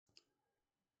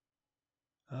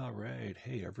Alright,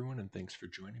 hey everyone, and thanks for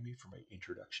joining me for my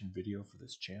introduction video for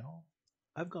this channel.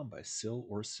 I've gone by Sil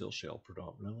or Silshale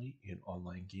predominantly in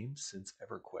online games since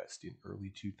EverQuest in early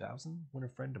 2000 when a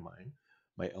friend of mine,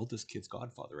 my eldest kid's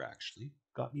godfather actually,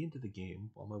 got me into the game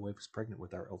while my wife was pregnant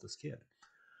with our eldest kid.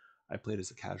 I played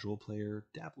as a casual player,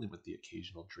 dabbling with the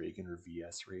occasional Dragon or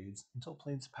VS raids until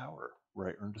Plains of Power, where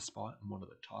I earned a spot in one of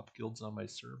the top guilds on my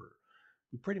server.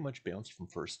 We pretty much bounced from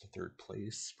first to third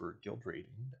place for guild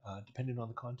rating, depending on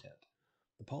the content.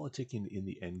 The politicking in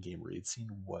the endgame raid scene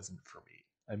wasn't for me.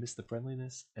 I missed the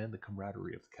friendliness and the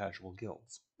camaraderie of the casual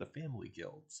guilds, the family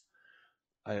guilds.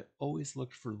 I always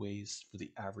looked for ways for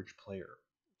the average player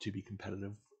to be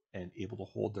competitive and able to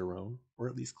hold their own, or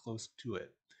at least close to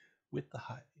it, with the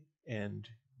high-end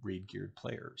raid-geared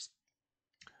players.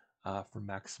 From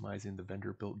maximizing the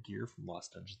vendor-built gear from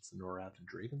Lost Dungeons in Norath and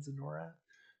Dragons in Norath,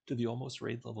 to the almost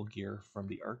raid-level gear from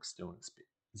the Arkstone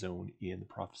zone in the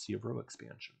Prophecy of Ro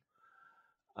expansion.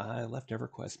 I left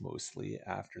EverQuest mostly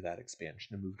after that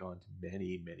expansion and moved on to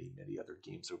many other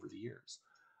games over the years.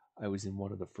 I was in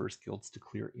one of the first guilds to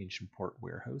clear Ancient Port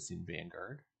Warehouse in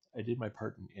Vanguard. I did my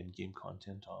part in endgame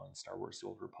content on Star Wars The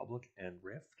Old Republic and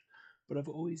Rift, but I've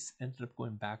always ended up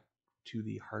going back to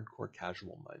the hardcore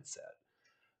casual mindset.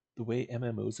 The way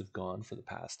MMOs have gone for the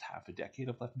past half a decade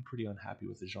have left me pretty unhappy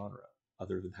with the genre,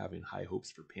 other than having high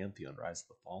hopes for Pantheon Rise of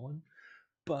the Fallen,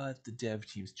 but the dev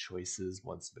team's choices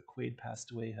once McQuaid passed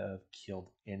away have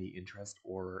killed any interest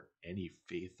or any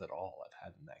faith at all I've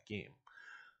had in that game.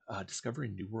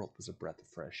 Discovering New World was a breath of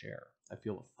fresh air. I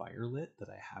feel a fire lit that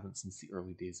I haven't since the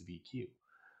early days of EQ.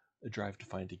 A drive to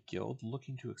find a guild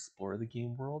looking to explore the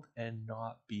game world and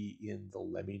not be in the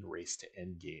lemming race to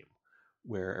endgame,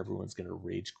 where everyone's going to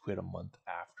rage quit a month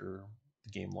after the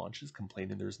game launches,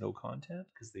 complaining there's no content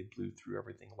because they blew through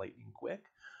everything lightning quick,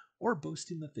 or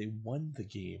boasting that they won the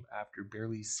game after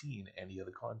barely seeing any of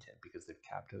the content because they've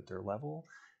capped out their level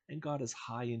and got as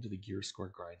high into the gear score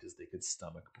grind as they could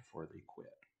stomach before they quit.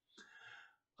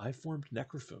 I formed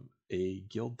Necrophim, a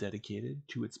guild dedicated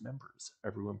to its members,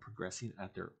 everyone progressing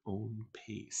at their own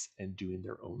pace and doing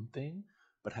their own thing,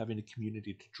 but having a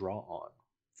community to draw on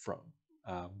from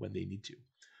when they need to.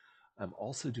 I'm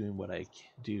also doing what I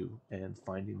can do and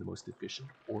finding the most efficient,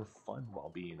 or fun while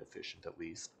being efficient at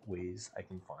least, ways I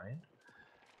can find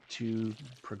to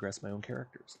progress my own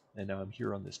characters. And now I'm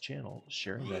here on this channel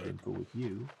sharing that info with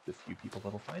you, the few people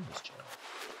that'll find this channel.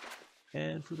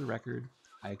 And for the record,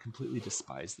 I completely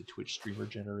despise the Twitch streamer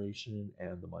generation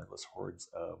and the mindless hordes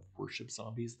of worship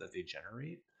zombies that they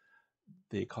generate.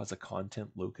 They cause a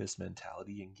content locust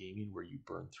mentality in gaming where you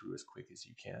burn through as quick as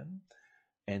you can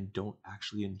and don't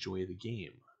actually enjoy the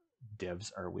game.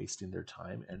 Devs are wasting their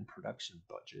time and production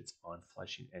budgets on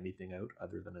fleshing anything out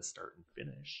other than a start and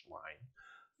finish line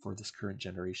for this current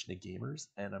generation of gamers,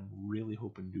 and I'm really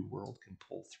hoping New World can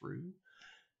pull through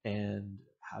and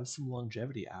have some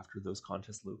longevity after those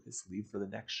contest locusts leave for the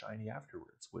next shiny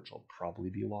afterwards, which will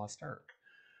probably be Lost Ark.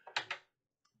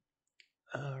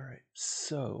 Alright,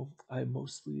 so I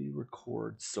mostly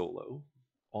record solo.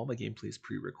 All my gameplay is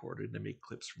pre-recorded and I make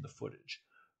clips from the footage.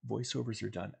 Voiceovers are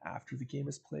done after the game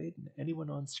is played, and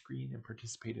anyone on screen and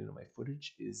participating in my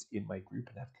footage is in my group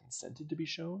and have consented to be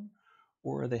shown,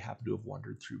 or they happen to have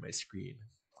wandered through my screen.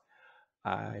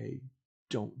 I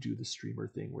don't do the streamer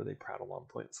thing where they prattle on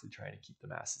pointlessly trying to keep the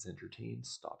masses entertained,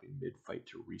 stopping mid-fight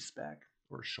to respec,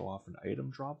 or show off an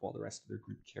item drop while the rest of their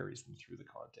group carries them through the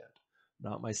content.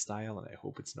 Not my style, and I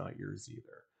hope it's not yours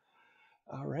either.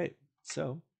 Alright,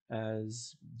 so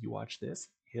as you watch this,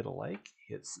 hit a like,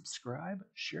 hit subscribe,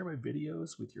 share my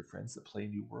videos with your friends that play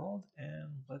New World, and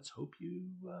let's hope you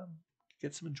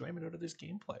get some enjoyment out of this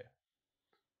gameplay.